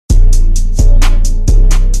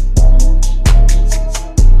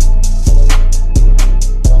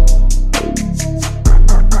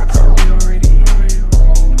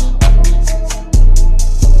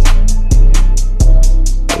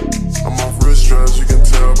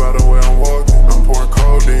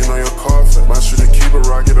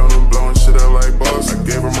rocket on them, blowing shit out like boss. I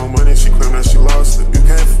gave her more money, she claimed that she lost it. You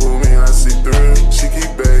can't fool me, I see through it. She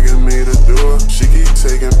keep begging me to do it. She keep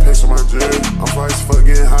taking pics of my jewelry. I'm fly as fuck,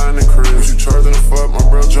 getting high in the crib. You charging the fuck, my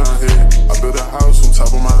bro John hit. I built a house on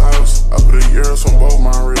top of my house. I put a euros on both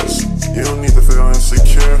my wrists. You don't need to feel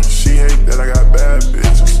insecure. She hate that I got bad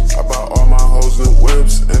bitches. I bought all my hoes new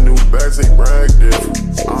whips and new bags, they brag different.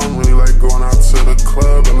 I don't really like going out to the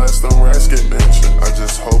club unless them rats get mentioned. I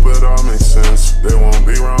just hope it all makes sense. They won't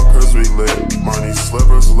be wrong cause we lit. Money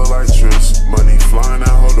slippers look like tricks. Money flying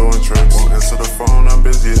out, hold doing tricks. Won't answer the phone, I'm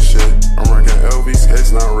busy as shit. I'm rocking LV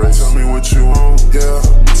skates, not rich. Tell me what you want, yeah.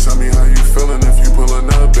 Tell me how you feeling if you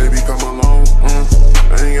pulling up, baby, come along.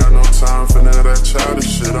 I ain't got no time for none of that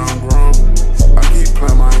childish shit, I'm grown. I keep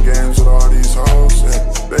playing my games with all these hoes, yeah.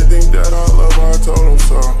 They think that I love her, I told them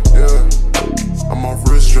so, yeah. I'm off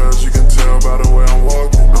wrist straps, you can tell by the way I'm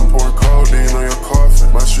walking. I'm pouring codeine on your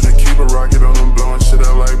coffin. My shooter keep a rocket on them, blowing shit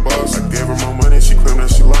out like boss. I gave her more money, she claimed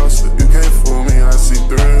that she lost it. You can't fool me, I see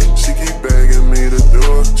through it. She keep begging me to do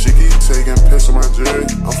it. She keep taking pics of my jewelry.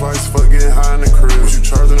 I'm fly as fuck, getting high in the crib. You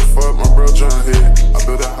charging the fuck, my bro John hit. I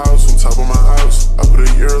built a house on top of my house. I put a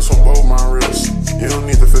euros on both my wrists. You don't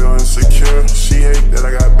need to feel insecure. She hate that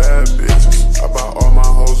I got bad bitches. I bought all my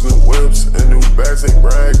hoes new whips and new bags, they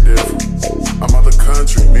brag different. I'm out the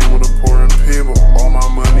country, me with the pouring people. All my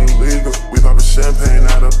money legal. We poppin' champagne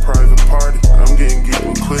at a private party. I'm getting geek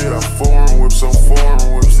with clear. I'm foreign whips on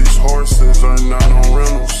foreign whips. These horses are not on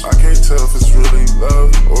rentals. I can't tell if it's really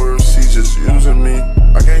love or if she's just using me.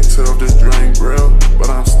 I can't tell if this drink real,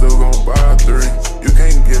 but I'm still gon' buy 3. You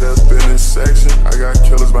can't get up in this section. I got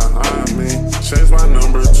killers behind me. Changed my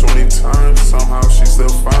number 20 times. Somehow she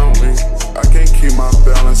still found me. I can't keep my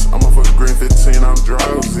balance. I'm off a green 15, I'm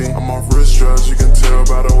drowsy. I'm off wrist drugs, you can tell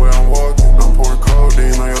by the way I'm walking. I'm pouring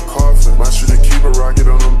codeine on your coffin. My shooter keep a rocket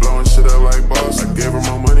on them, blowing shit out like boss. I gave her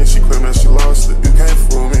more money, she claimed that she lost it. You can't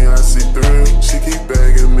fool me, I see through it. She keep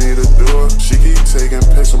begging me to do it. She keep taking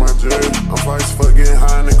pics of my jewelry. I'm fly as fuck, getting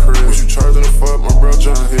high in the crib. You charging the fuck, my bro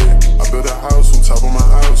John hit. I built a house on top of my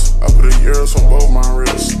house. I put a euros on both my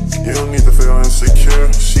wrists. You don't need to feel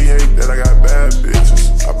insecure. She hate that I got bad bitches.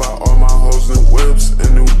 I bought all my hoes new whips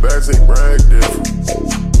and new bags, they brag